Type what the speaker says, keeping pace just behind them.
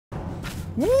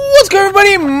What's good,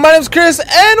 everybody? My name's Chris,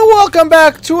 and welcome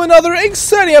back to another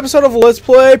exciting episode of Let's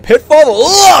Play Pitfall: The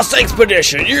Lost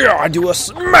Expedition. Yeah, I do a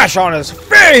smash on his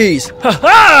face!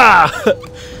 Ha-ha!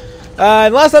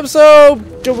 In the last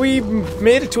episode, we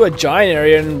made it to a giant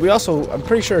area, and we also, I'm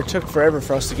pretty sure it took forever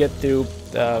for us to get to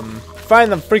find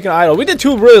the freaking idol. We did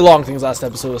two really long things last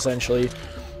episode, essentially.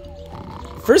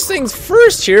 First things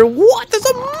first here, what? There's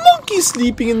a monkey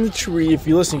sleeping in the tree. If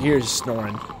you listen here, he's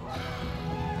snoring.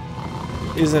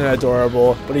 Isn't it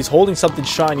adorable? But he's holding something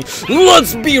shiny.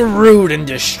 Let's be rude and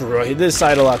destroy. This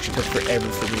idol actually took forever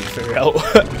for me to figure out.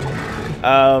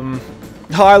 Oh,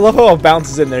 I love how it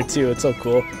bounces in there too. It's so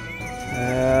cool.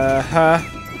 Now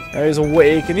he's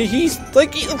awake, and he's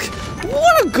like,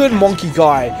 what a good monkey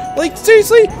guy. Like,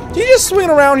 seriously, he just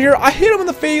swinging around here. I hit him in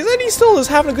the face, and he still is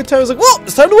having a good time. I was like, whoa,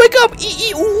 it's time to wake up.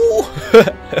 Ooh.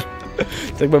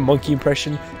 It's like my monkey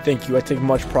impression. Thank you. I take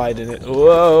much pride in it.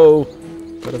 Whoa.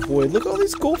 Gotta avoid. Look at all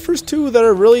these gophers too that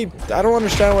are really, I don't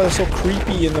understand why they're so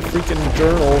creepy in the freaking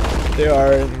journal. They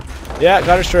are. And yeah,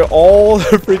 gotta destroy all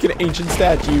the freaking ancient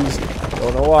statues.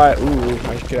 Don't know why. Ooh,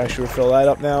 I could actually fill that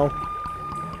up now.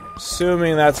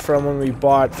 Assuming that's from when we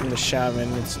bought from the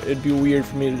shaman. It'd be weird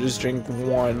for me to just drink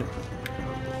one.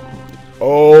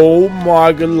 Oh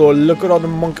my good lord, look at all the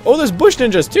monk. Oh, there's bush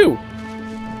ninjas too.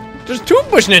 There's two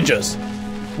bush ninjas.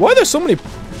 Why are there so many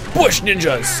bush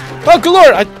ninjas? Oh good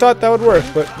lord, I thought that would work,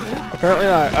 but apparently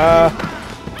not.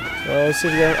 Let's see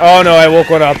again. Oh no, I woke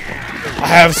one up. I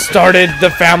have started the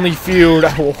family feud.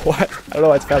 What? I don't know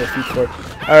what it's family feud for.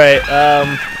 Alright,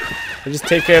 we'll just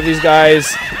take care of these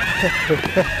guys.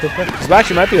 This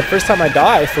actually might be the first time I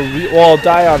die for real. Well, I'll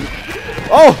die on.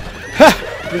 Oh!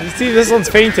 You see, this one's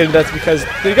fainted. That's because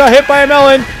they got hit by a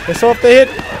melon. So if they hit.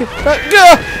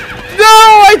 No!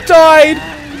 I died!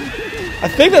 I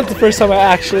think that's the first time I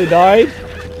actually died.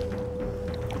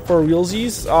 For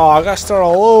realsies. Oh, I gotta start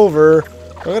all over.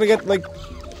 I'm gonna get like.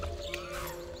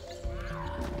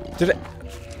 Did it?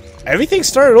 Everything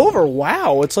started over.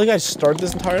 Wow, it's like I started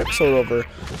this entire episode over.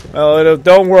 Well,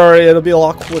 don't worry, it'll be a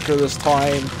lot quicker this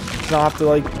time. Not have to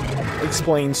like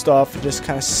explain stuff. Just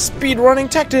kind of speed running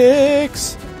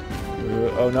tactics.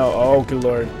 Oh no! Oh good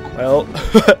lord! Well,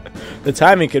 the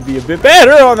timing could be a bit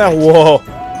better on that. Whoa!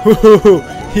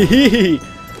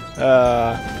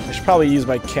 I should probably use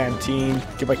my canteen.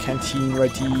 Get my canteen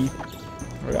ready.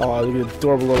 Oh, look at the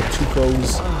adorable little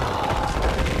tucos.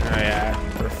 Oh yeah.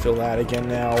 Fill that again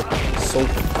now. So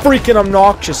freaking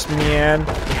obnoxious, man.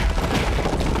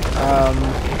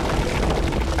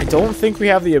 I don't think we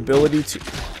have the ability to.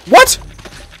 What?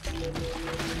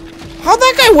 How'd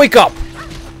that guy wake up?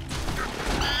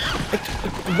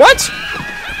 What?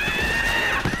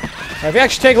 Now, if you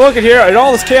actually take a look at here, in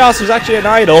all this chaos, there's actually an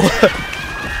idol.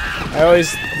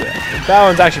 That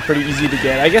one's actually pretty easy to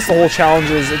get. I guess the whole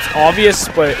challenge is it's obvious,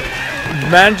 but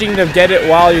managing to get it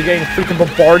while you're getting freaking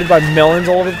bombarded by melons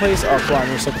all over the place. Oh, come on,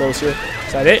 we're so close here.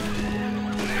 Is that it?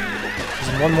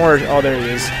 There's one more. Oh, there he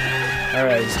is.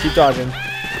 Alright, just keep dodging.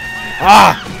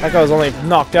 Ah! That guy was only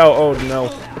knocked out. Oh, no.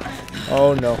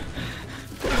 Oh, no.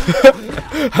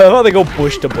 I love how they go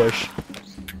bush to bush.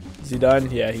 Is he done?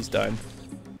 Yeah, he's done.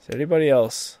 Is there anybody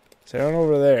else? Is there anyone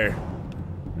over there?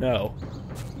 No.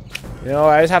 You know,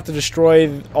 I just have to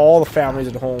destroy all the families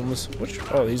and homes. Which?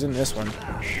 Oh, he's in this one.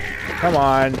 Come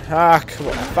on. Ah, come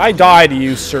on. If I die to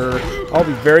you, sir, I'll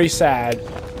be very sad.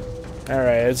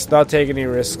 Alright, let's not take any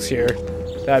risks here.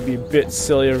 That'd be a bit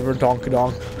silly of a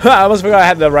donkadonk. I almost forgot I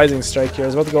had the rising strike here. I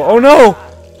was about to go, oh no!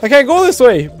 I can't go this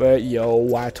way! But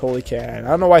yo, I totally can. I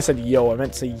don't know why I said yo, I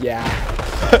meant to say yeah.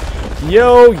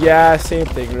 Yo, yeah, same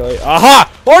thing really. Aha!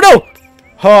 Oh no!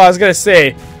 Oh, I was gonna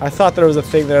say, I thought there was a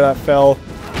thing there that fell.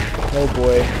 Oh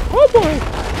boy. Oh boy!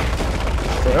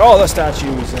 Okay, all the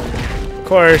statues, and of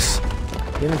course,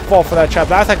 didn't fall for that trap.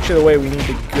 That's actually the way we need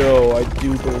to go, I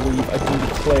do believe, I do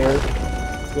declare.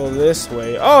 Let's go this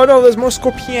way. Oh no, there's more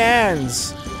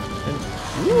scorpions! And,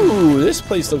 ooh, this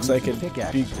place looks like it.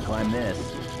 Pickaxe to climb this.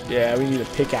 Yeah, we need a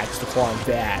pickaxe to climb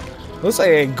that. Looks like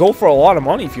I can go for a lot of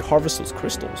money if you harvest those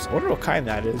crystals. I wonder what kind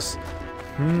that is.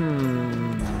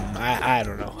 I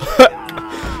don't know.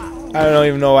 I don't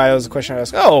even know why that was a question I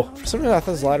asked. Oh, for some reason I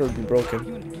thought this ladder would be broken.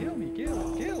 Kill me, kill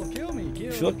me,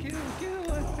 If you look...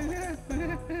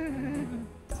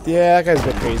 Yeah, that guy's a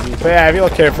bit crazy. But yeah, if you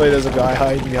look carefully, there's a guy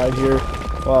hiding behind here.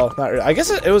 Well, not really. I guess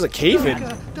it was a cave-in.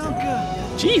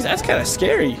 Jeez, that's kind of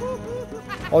scary.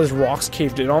 All these rocks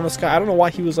caved in on this guy. I don't know why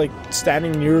he was like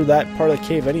standing near that part of the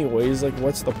cave anyways. Like,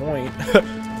 what's the point?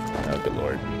 Oh, good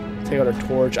lord. Take out our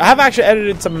torch. I have actually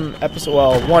edited some episode,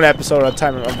 well, one episode at a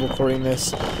time I'm recording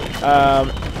this. And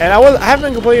I haven't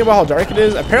been complaining about how dark it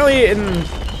is. Apparently in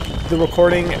the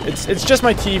recording, it's just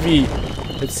my TV.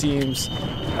 it seems,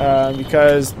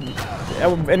 because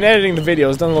in editing the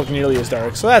videos, it doesn't look nearly as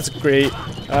dark. So that's great.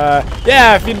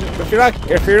 Yeah,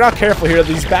 if you're not careful here,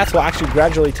 these bats will actually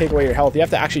gradually take away your health. You have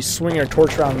to actually swing your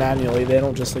torch around manually. They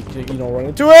don't just, like, you know, run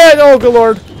into it. Oh, good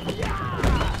lord!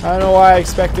 I don't know why I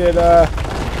expected that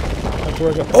to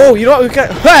work out. Oh, you know what? We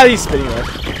got he's spinning there.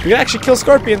 We can actually kill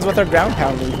scorpions with our ground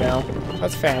pound move now.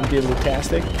 That's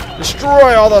fantastic.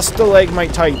 Destroy all the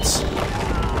stalagmitites.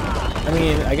 I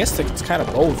mean, I guess it's kind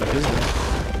of both, isn't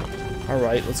it?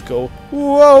 Alright, let's go.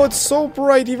 Whoa, it's so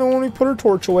bright even when we put our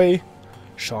torch away.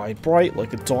 Shine bright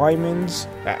like a diamond.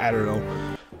 I don't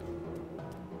know.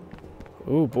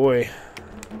 Oh boy.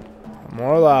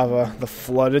 More lava. The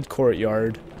flooded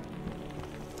courtyard.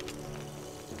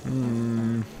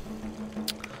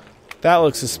 That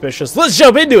looks suspicious. Let's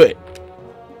jump into it!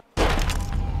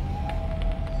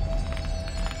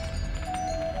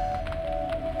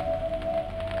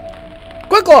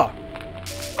 Quick law!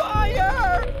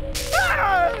 Fire!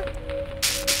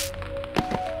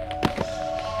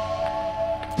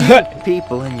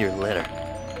 People in your litter.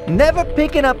 Never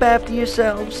picking up after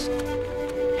yourselves.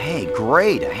 Hey,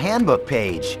 great, a handbook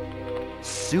page.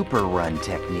 Super run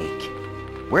technique.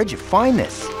 Where'd you find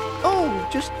this? Oh,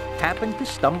 just happened to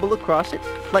stumble across it.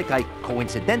 Like I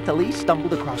coincidentally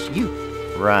stumbled across you.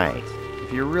 Right.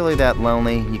 If you're really that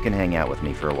lonely, you can hang out with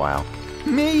me for a while.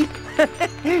 Me?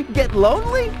 Get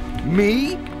lonely?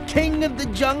 Me? King of the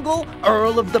jungle,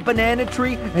 Earl of the banana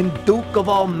tree, and Duke of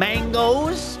all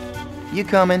mangoes? You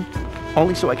coming?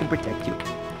 Only so I can protect you.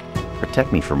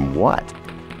 Protect me from what?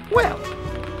 Well,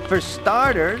 for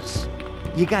starters,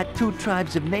 you got 2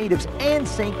 tribes of natives and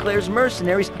St. Clair's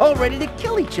mercenaries all ready to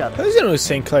kill each other. How does he know who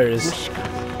St. Clair is?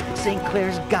 St.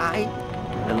 Clair's guy.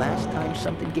 The last time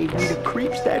something gave me the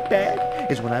creeps that bad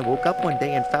is when I woke up one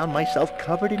day and found myself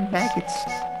covered in maggots.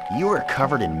 You were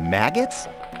covered in maggots?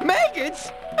 Maggots?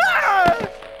 Ah!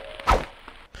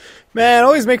 Man, it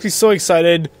always makes me so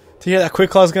excited to hear that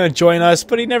Quick-Claw's gonna join us,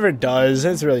 but he never does.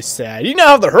 It's really sad. You now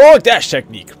have the heroic dash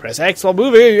technique. Press X while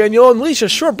moving, and you'll unleash a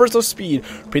short burst of speed.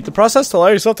 Repeat the process to allow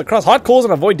yourself to cross hot coals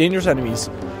and avoid dangerous enemies.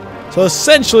 So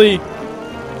essentially,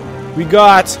 we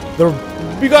got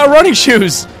running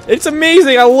shoes. It's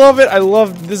amazing. I love it. I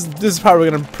love this. This is probably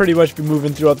gonna pretty much be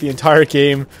moving throughout the entire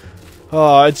game.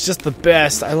 Oh, it's just the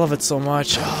best. I love it so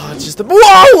much. Oh, it's just the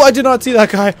whoa! I did not see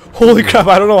that guy. Holy crap!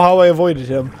 I don't know how I avoided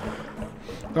him.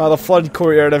 Oh, the flood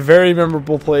courtyard, a very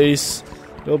memorable place.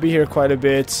 You'll be here quite a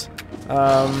bit.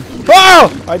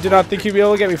 Oh! I did not think he'd be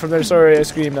able to get me from there. Sorry, I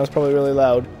screamed. That was probably really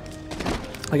loud.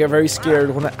 I get very scared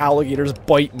when the alligators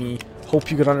bite me.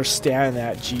 Hope you could understand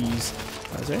that. Jeez.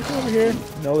 Is there anything over here?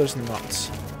 No, there's not.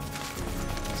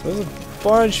 So there's a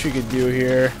bunch we could do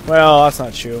here. Well, that's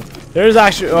not true. There's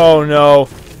actually... Oh, no.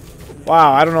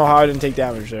 Wow, I don't know how I didn't take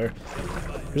damage there.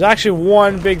 There's actually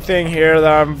one big thing here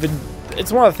that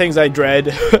it's one of the things I dread.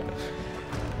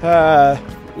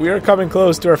 We are coming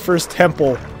close to our first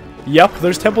temple. Yep,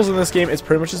 there's temples in this game. It's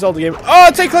pretty much a Zelda game. Oh,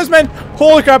 take close, man!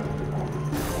 Holy crap!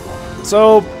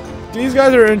 So, these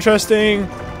guys are interesting.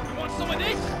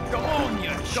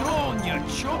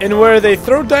 In where they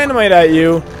throw dynamite at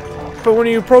you, but when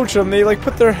you approach them, they like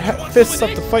put their fists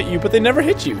up to fight you, but they never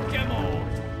hit you.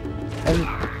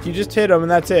 And you just hit them,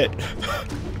 and that's it.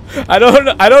 I don't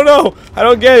know. I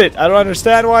don't get it. I don't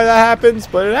understand why that happens,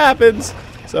 but it happens.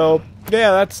 So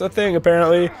yeah, that's a thing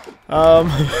apparently.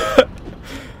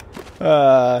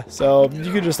 So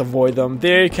you can just avoid them.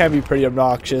 They can be pretty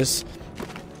obnoxious,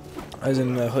 as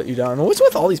in hit you down. What's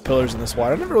with all these pillars in this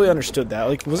water? I never really understood that.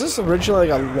 Like, was this originally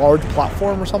like a large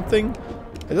platform or something?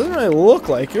 It doesn't really look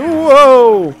like it.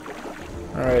 Whoa!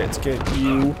 All right, let's get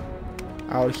you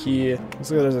out here. Looks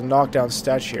like there's a knockdown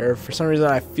statue here. For some reason,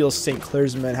 I feel St.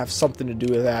 Clair's men have something to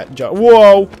do with that junk.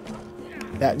 Whoa!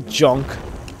 That junk.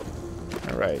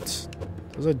 Alright.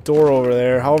 There's a door over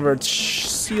there. However, it's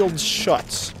sealed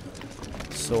shut.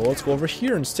 So let's go over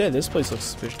here instead. This place looks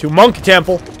suspicious. To Monkey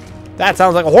Temple. That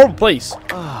sounds like a horrible place.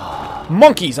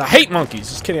 Monkeys. I hate monkeys.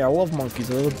 Just kidding. I love monkeys.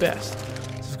 They're the best.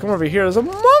 So come over here. There's a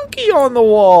monkey on the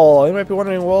wall. You might be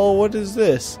wondering, well, what is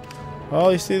this?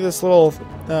 Well, you see this little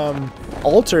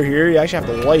altar here. You actually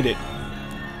have to light it.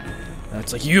 And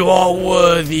it's like, you are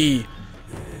worthy.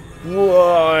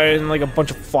 Whoa, and like a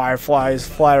bunch of fireflies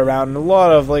fly around in a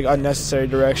lot of like unnecessary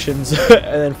directions. And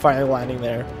then finally landing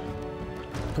there.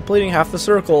 Completing half the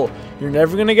circle. You're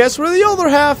never gonna guess where the other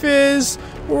half is.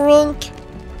 Runk.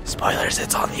 Spoilers,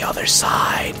 it's on the other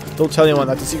side. Don't tell anyone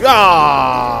that to see.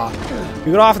 Ah!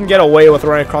 You can often get away with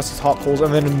running across these hot coals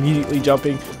and then immediately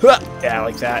jumping. Yeah,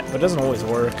 like that. But it doesn't always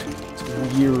work. It's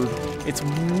weird. It's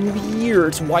weird.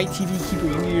 It's why TV keep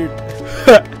it weird.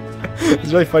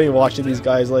 It's really funny watching these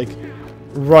guys like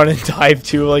run and dive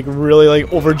too, like really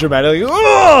like over dramatic. Like,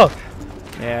 ugh!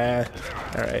 Yeah.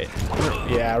 All right.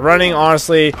 Yeah, running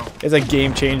honestly is a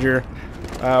game changer.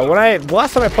 The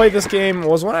last time I played this game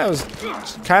was when I was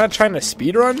kind of trying to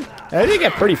speed run. And I did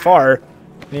get pretty far in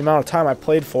the amount of time I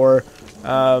played for.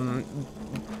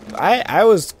 I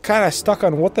was kind of stuck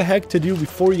on what the heck to do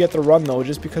before you get to run though,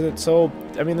 just because it's so.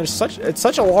 I mean, it's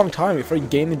such a long time before you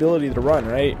gain the ability to run,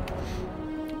 right?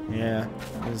 Yeah.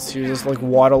 Here's this like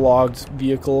waterlogged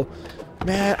vehicle.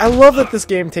 Man, I love that this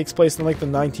game takes place in like the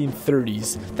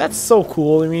 1930s. That's so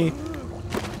cool to me.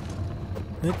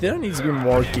 There needs to be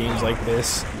more games like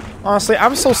this. Honestly,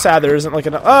 I'm so sad there isn't like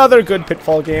another good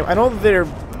Pitfall game. I know that there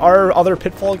are other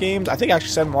Pitfall games. I think I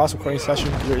actually said in the last recording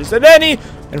session there isn't any.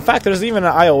 In fact, there's even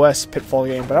an iOS Pitfall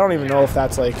game, but I don't even know if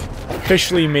that's like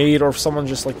officially made or if someone's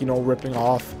just like, you know, ripping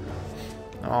off.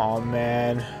 Oh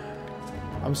man.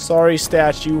 I'm sorry,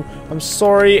 statue. I'm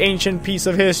sorry, ancient piece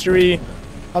of history.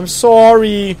 I'm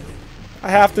sorry. I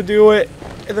have to do it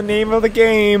in the name of the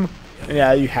game. And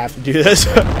yeah, you have to do this.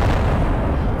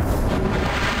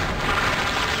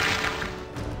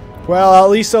 Well, at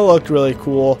least it looked really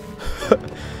cool.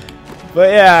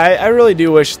 But yeah, I really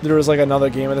do wish there was like another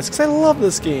game of this, because I love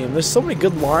this game. There's so many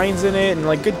good lines in it and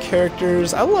like good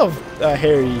characters. I love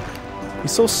Harry.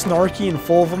 He's so snarky and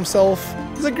full of himself.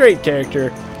 He's a great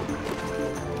character.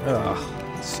 Ugh,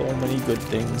 so many good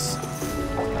things.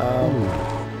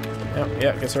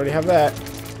 Yeah, I guess I already have that.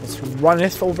 Let's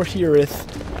runneth over hereth.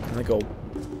 And I go,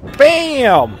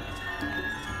 BAM!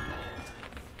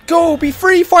 Go! Be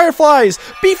free, fireflies!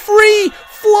 Be free!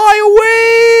 Fly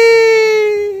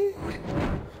away!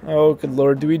 Oh, good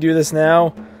lord. Do we do this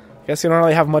now? I guess we don't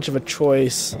really have much of a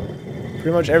choice.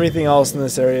 Pretty much everything else in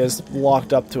this area is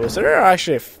locked up to us. There are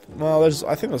actually, well,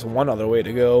 I think there's one other way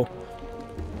to go.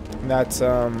 And that's,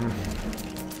 over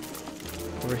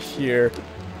here.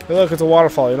 Hey, look, it's a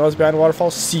waterfall. You know what's behind the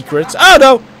waterfall? Secrets. Oh,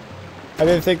 no! I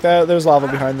didn't think that there was lava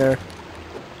behind there.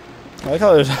 I like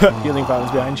how there's healing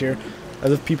fountains behind here.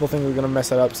 As if people think we're going to mess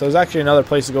that up. So there's actually another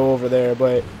place to go over there,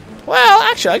 but... Well,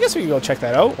 actually, I guess we can go check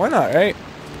that out. Why not, right?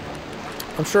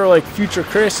 I'm sure, like, future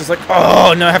Chris is like,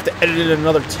 oh, now I have to edit in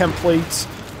another template.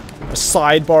 A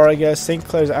sidebar, I guess. St.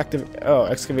 Clair's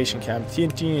excavation camp.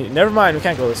 TNT. Never mind, we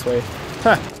can't go this way.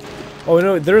 Huh. Oh,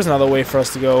 no, there is another way for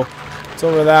us to go. It's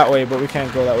over that way, but we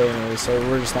can't go that way anyway, so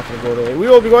we're just not going to go that way. We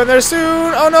will be going there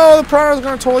soon! Oh no, the piranha's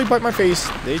going to totally bite my face.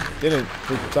 They didn't,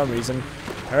 for some reason.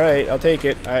 Alright, I'll take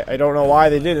it. I don't know why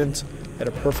they didn't. Had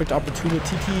a perfect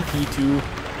opportunity to.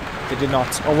 They did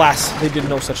not. Alas, they did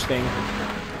no such thing.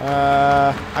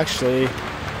 Actually,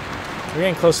 we're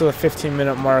getting close to the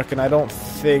 15-minute mark, and I don't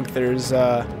think there's,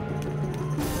 well,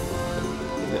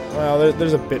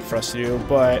 there's a bit for us to do,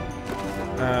 but,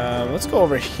 let's go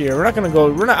over here. We're not gonna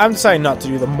go, I'm deciding not to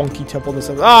do the monkey temple this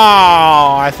time. Oh,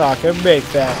 I thought I could make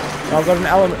that. I've got an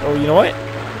element, oh, you know what?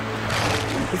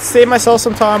 Let's save myself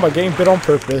some time by getting bit on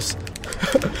purpose.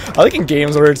 I like in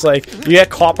games where it's like, you get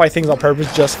caught by things on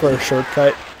purpose just for a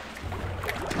shortcut.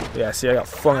 Yeah, see, I got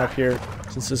flung up here.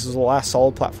 Since this is the last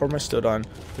solid platform I stood on,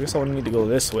 I guess I would need to go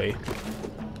this way.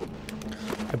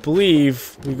 I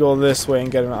believe we go this way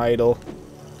and get an idol.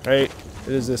 Right?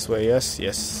 It is this way, yes,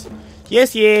 yes.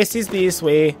 Yes, yes, it's this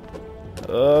way.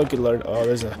 Oh, good lord. Oh,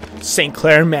 there's a St.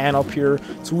 Clair man up here.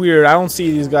 It's weird. I don't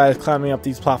see these guys climbing up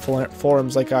these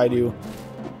platforms like I do.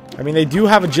 I mean, they do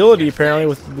have agility,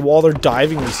 apparently, while they're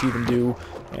diving, we see them do.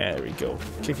 Yeah, there we go.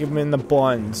 Kick him in the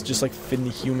buns, just like Finn the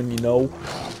Human, you know.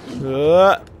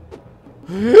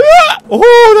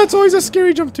 Oh, that's always a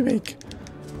scary jump to make.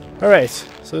 Alright,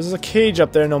 so there's a cage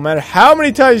up there. No matter how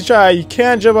many times you try, you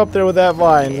can't jump up there with that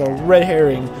vine. It's a red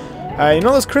herring. You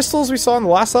know those crystals we saw in the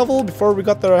last level before we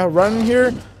got the run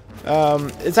here?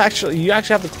 It's actually, you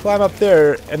actually have to climb up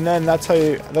there, and then that's how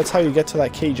you get to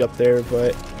that cage up there.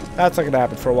 But that's not gonna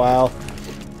happen for a while.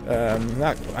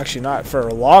 Not for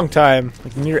a long time.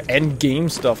 Like near end game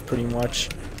stuff, pretty much.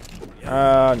 No,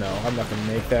 I'm not gonna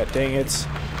make that. Dang it.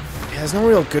 Yeah, there's no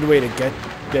real good way to get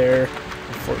there.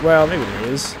 Well, maybe there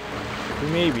is.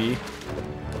 Maybe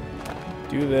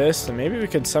do this, and maybe we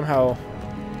could somehow.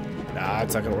 Nah,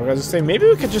 it's not gonna work. I was gonna say maybe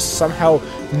we could just somehow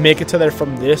make it to there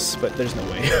from this, but there's no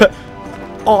way.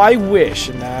 Oh, I wish,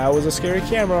 and that was a scary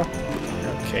camera.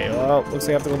 Okay, well, looks like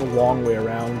I have to go the long way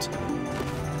around.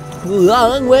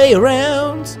 Long way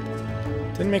around.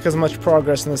 Didn't make as much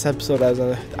progress in this episode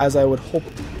as I would hope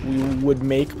we would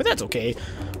make, but that's okay.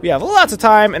 We have lots of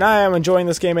time, and I am enjoying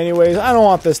this game anyways. I don't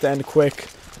want this to end quick.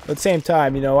 But at the same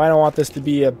time, you know, I don't want this to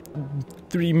be a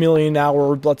 3 million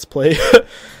hour Let's Play.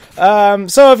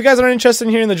 So if you guys are interested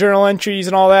in hearing the journal entries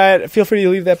and all that, feel free to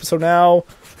leave the episode now.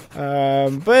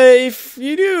 But if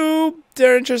you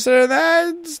are interested in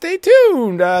that, stay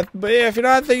tuned. But yeah, if you're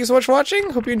not, thank you so much for watching.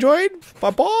 Hope you enjoyed.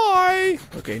 Bye-bye.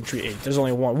 Okay, entry 8. There's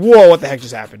only one. Whoa, what the heck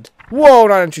just happened? Whoa,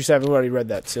 not entry 7. We already read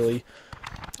that, silly.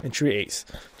 Entry 8.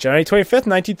 January 25th,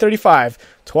 1935.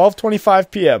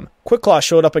 12:25 p.m. Quick Claw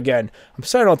showed up again. I'm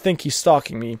sorry I don't think he's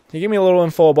stalking me. He gave me a little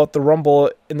info about the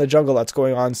rumble in the jungle that's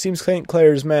going on. Seems St.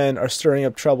 Clair's men are stirring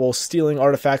up trouble, stealing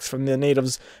artifacts from the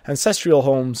natives' ancestral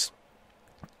homes.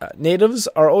 Natives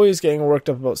are always getting worked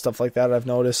up about stuff like that, I've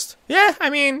noticed. Yeah, I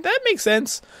mean, that makes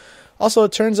sense. Also,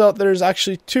 it turns out there's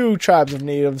actually 2 tribes of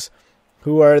natives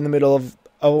who are in the middle of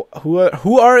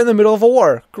who are in the middle of a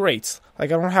war. Great.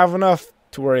 Like, I don't have enough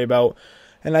to worry about.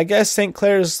 And I guess St.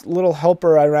 Clair's little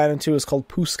helper I ran into is called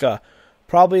Puska.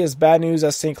 Probably as bad news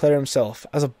as St. Clair himself.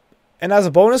 As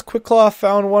a bonus, Quick Claw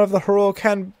found one of the heroic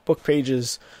handbook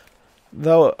pages.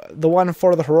 The one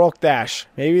for the heroic dash.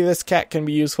 Maybe this cat can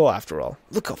be useful after all.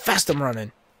 Look how fast I'm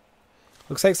running.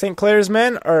 Looks like St. Clair's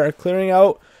men are clearing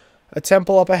out a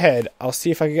temple up ahead. I'll see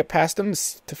if I can get past them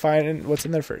to find what's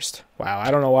in there first. Wow,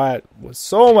 I don't know why it was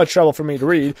so much trouble for me to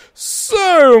read.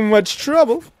 So much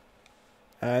trouble.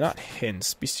 Not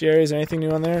hints. Bestiary, is there anything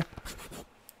new on there?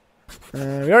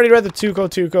 We already read the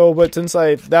Tuco, but since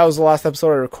that was the last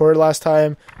episode I recorded last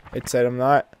time, it said I'm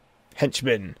not.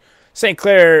 Henchman. St.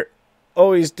 Clair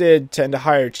always did tend to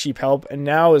hire cheap help, and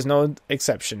now is no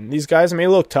exception. These guys may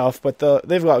look tough, but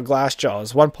they've got glass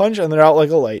jaws. One punch, and they're out like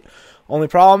a light. Only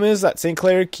problem is that St.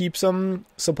 Clair keeps them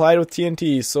supplied with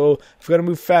TNT, so I've got to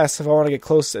move fast if I want to get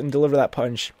close and deliver that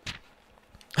punch.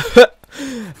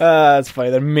 That's funny.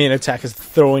 Their main attack is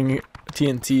throwing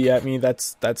TNT at me. That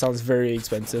sounds very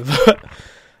expensive.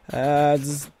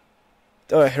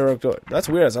 Heroic door. That's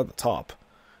weird. It's at the top.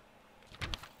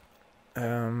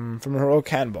 From a heroic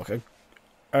handbook.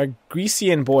 A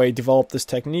Grecian boy developed this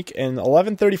technique in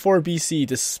 1134 BC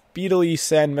to speedily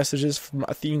send messages from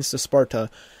Athens to Sparta.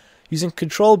 Using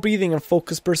controlled breathing and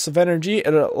focused bursts of energy,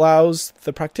 it allows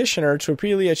the practitioner to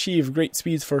repeatedly achieve great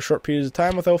speeds for a short period of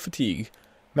time without fatigue.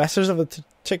 Masters of the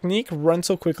technique run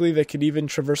so quickly they could even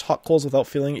traverse hot coals without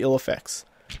feeling ill effects.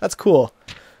 That's cool.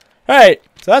 Alright,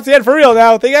 so that's the end for real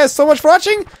now. Thank you guys so much for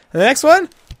watching. And the next one,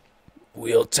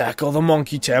 we'll tackle the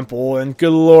Monkey Temple. And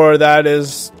good lord, that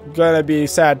is gonna be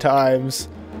sad times.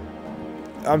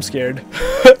 I'm scared.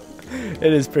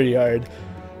 It is pretty hard.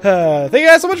 Thank you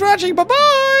guys so much for watching.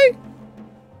 Bye-bye!